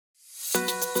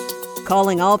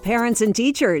Calling all parents and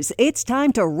teachers, it's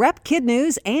time to rep Kid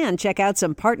News and check out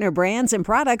some partner brands and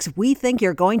products we think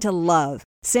you're going to love.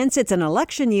 Since it's an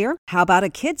election year, how about a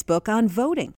kid's book on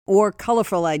voting? Or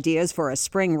colorful ideas for a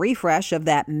spring refresh of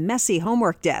that messy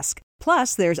homework desk?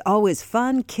 Plus, there's always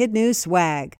fun Kid News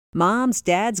swag. Moms,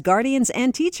 dads, guardians,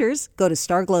 and teachers, go to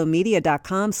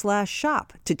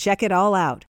starglowmedia.com/shop to check it all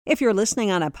out. If you're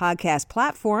listening on a podcast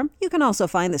platform, you can also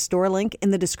find the store link in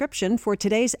the description for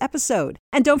today's episode.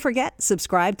 And don't forget,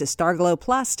 subscribe to Starglow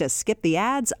Plus to skip the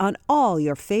ads on all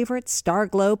your favorite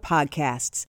Starglow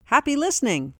podcasts. Happy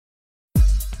listening!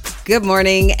 Good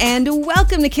morning and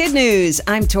welcome to Kid News.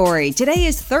 I'm Tori. Today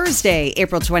is Thursday,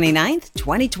 April 29th,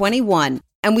 2021.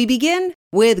 And we begin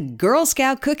with Girl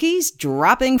Scout cookies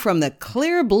dropping from the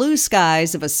clear blue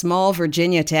skies of a small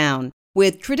Virginia town.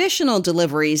 With traditional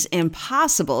deliveries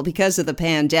impossible because of the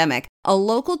pandemic, a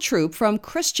local troop from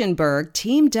Christiansburg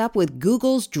teamed up with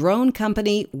Google's drone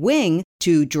company Wing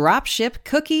to drop ship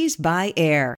cookies by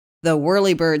air. The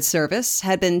Whirlybird service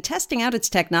had been testing out its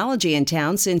technology in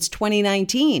town since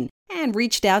 2019 and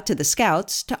reached out to the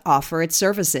Scouts to offer its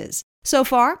services. So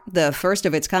far, the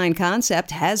first-of-its-kind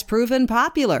concept has proven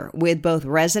popular with both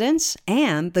residents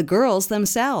and the girls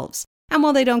themselves. And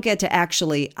while they don't get to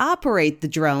actually operate the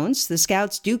drones, the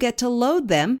Scouts do get to load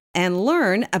them and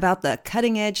learn about the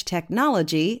cutting-edge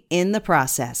technology in the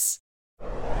process.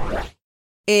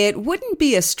 It wouldn't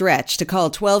be a stretch to call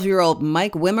 12-year-old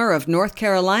Mike Wimmer of North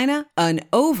Carolina an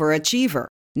overachiever.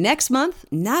 Next month,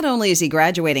 not only is he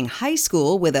graduating high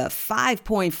school with a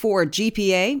 5.4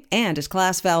 GPA and his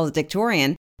class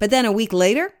valedictorian, but then a week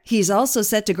later, he's also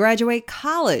set to graduate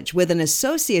college with an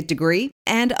associate degree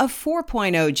and a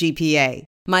 4.0 GPA.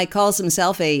 Mike calls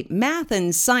himself a math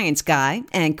and science guy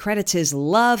and credits his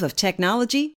love of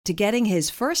technology to getting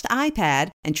his first iPad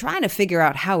and trying to figure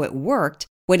out how it worked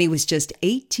when he was just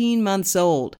 18 months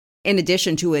old. In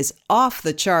addition to his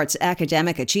off-the-charts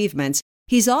academic achievements,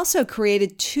 he's also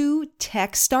created 2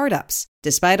 tech startups.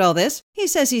 Despite all this, he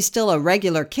says he's still a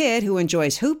regular kid who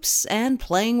enjoys hoops and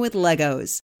playing with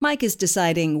Legos. Mike is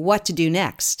deciding what to do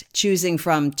next, choosing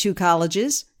from 2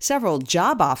 colleges, several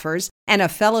job offers, and a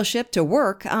fellowship to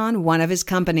work on one of his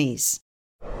companies.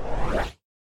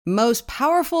 Most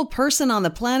powerful person on the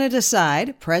planet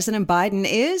aside, President Biden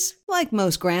is, like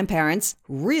most grandparents,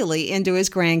 really into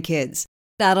his grandkids.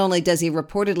 Not only does he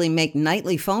reportedly make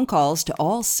nightly phone calls to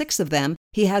all 6 of them,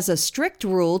 he has a strict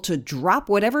rule to drop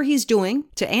whatever he's doing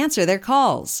to answer their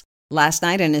calls. Last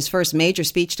night in his first major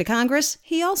speech to Congress,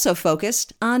 he also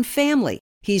focused on family.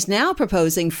 He's now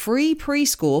proposing free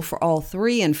preschool for all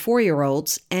 3- and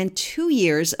 4-year-olds and 2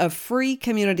 years of free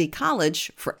community college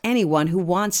for anyone who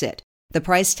wants it. The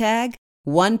price tag?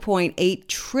 $1.8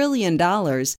 trillion,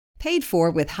 paid for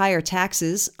with higher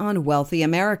taxes on wealthy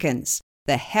Americans.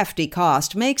 The hefty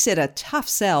cost makes it a tough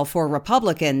sell for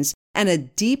Republicans, and a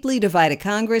deeply divided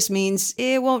Congress means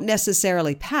it won't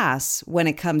necessarily pass when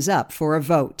it comes up for a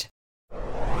vote.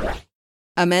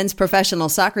 A men's professional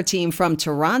soccer team from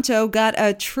Toronto got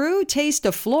a true taste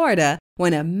of Florida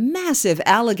when a massive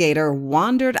alligator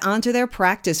wandered onto their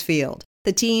practice field.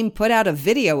 The team put out a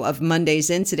video of Monday's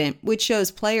incident, which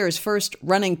shows players first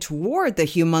running toward the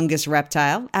humongous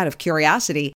reptile out of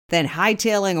curiosity, then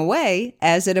hightailing away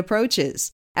as it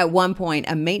approaches. At one point,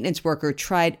 a maintenance worker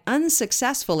tried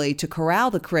unsuccessfully to corral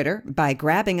the critter by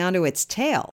grabbing onto its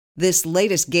tail. This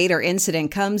latest gator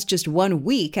incident comes just 1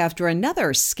 week after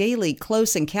another scaly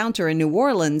close encounter in New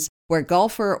Orleans, where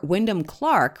golfer Wyndham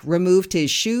Clark removed his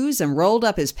shoes and rolled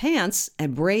up his pants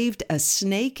and braved a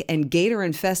snake and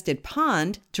gator-infested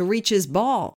pond to reach his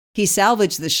ball. He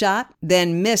salvaged the shot,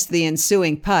 then missed the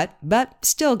ensuing putt, but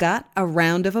still got a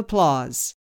round of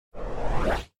applause.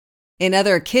 In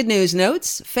other Kid News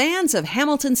notes, fans of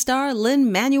Hamilton star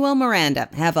Lin-Manuel Miranda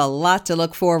have a lot to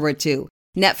look forward to.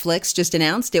 Netflix just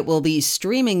announced it will be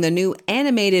streaming the new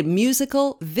animated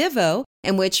musical Vivo,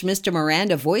 in which Mr.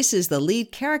 Miranda voices the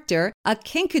lead character, a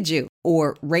kinkajou,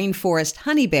 or rainforest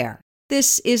honey bear.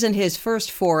 This isn't his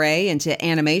first foray into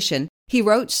animation. He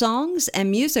wrote songs and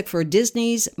music for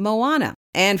Disney's Moana.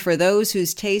 And for those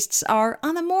whose tastes are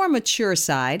on the more mature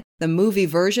side, the movie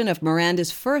version of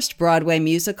Miranda's first Broadway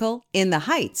musical, In the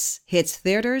Heights, hits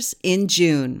theaters in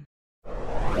June.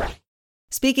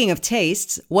 Speaking of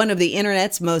tastes, one of the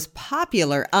internet's most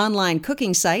popular online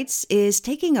cooking sites is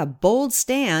taking a bold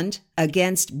stand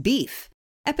against beef.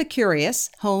 Epicurious,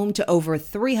 home to over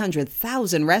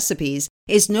 300,000 recipes,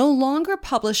 is no longer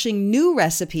publishing new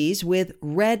recipes with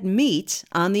red meat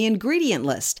on the ingredient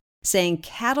list, saying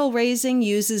cattle raising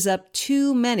uses up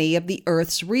too many of the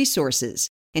Earth's resources.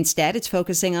 Instead, it's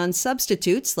focusing on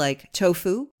substitutes like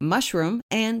tofu, mushroom,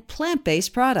 and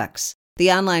plant-based products.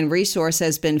 The online resource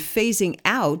has been phasing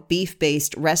out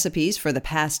beef-based recipes for the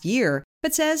past year,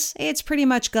 but says it's pretty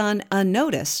much gone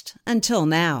unnoticed until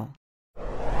now.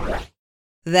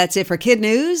 That's it for Kid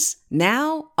News.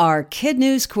 Now, our Kid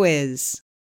News quiz.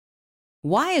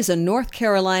 Why is a North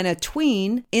Carolina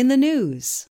tween in the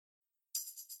news?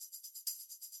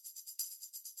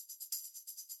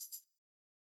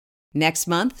 Next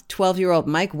month, 12-year-old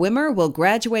Mike Wimmer will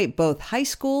graduate both high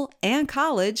school and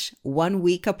college 1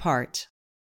 week apart.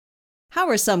 How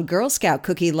are some Girl Scout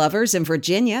cookie lovers in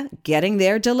Virginia getting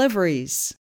their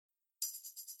deliveries?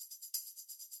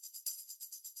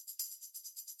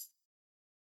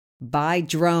 By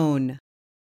drone.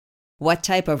 What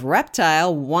type of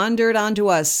reptile wandered onto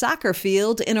a soccer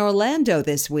field in Orlando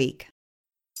this week?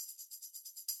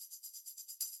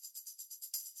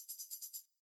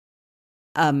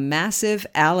 A massive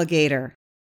alligator.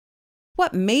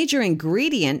 What major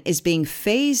ingredient is being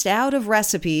phased out of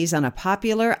recipes on a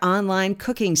popular online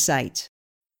cooking site?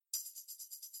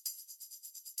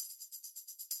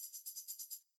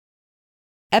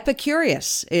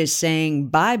 Epicurious is saying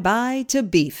bye-bye to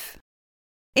beef.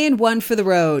 And one for the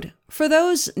road. For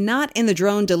those not in the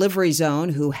drone delivery zone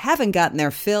who haven't gotten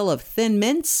their fill of Thin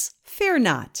Mints, fear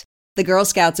not. The Girl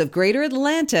Scouts of Greater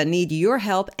Atlanta need your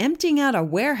help emptying out a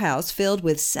warehouse filled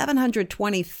with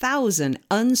 720,000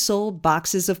 unsold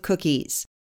boxes of cookies.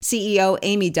 CEO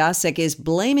Amy Dosick is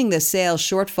blaming the sales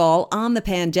shortfall on the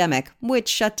pandemic, which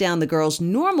shut down the girls'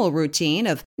 normal routine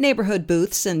of neighborhood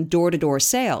booths and door-to-door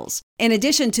sales. In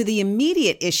addition to the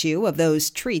immediate issue of those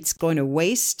treats going to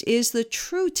waste is the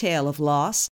true tale of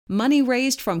loss. Money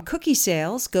raised from cookie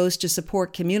sales goes to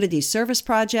support community service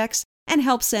projects and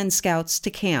help send scouts to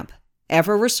camp.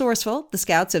 Ever resourceful, the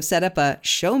Scouts have set up a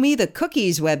Show Me the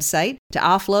Cookies website to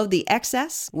offload the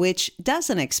excess, which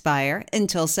doesn't expire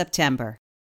until September.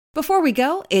 Before we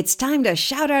go, it's time to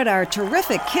shout out our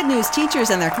terrific Kid News teachers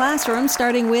and their classrooms,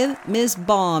 starting with Ms.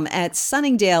 Baum at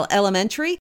Sunningdale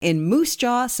Elementary in Moose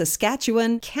Jaw,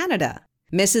 Saskatchewan, Canada.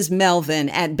 Mrs. Melvin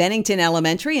at Bennington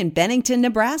Elementary in Bennington,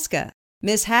 Nebraska.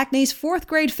 Miss Hackney's 4th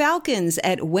grade Falcons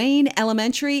at Wayne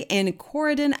Elementary in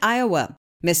Corydon, Iowa.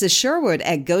 Mrs. Sherwood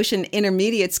at Goshen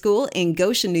Intermediate School in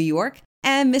Goshen, New York,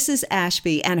 and Mrs.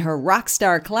 Ashby and her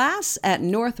Rockstar class at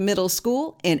North Middle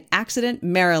School in Accident,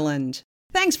 Maryland.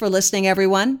 Thanks for listening,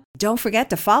 everyone. Don't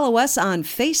forget to follow us on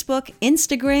Facebook,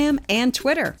 Instagram, and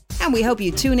Twitter. And we hope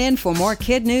you tune in for more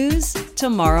Kid News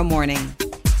tomorrow morning.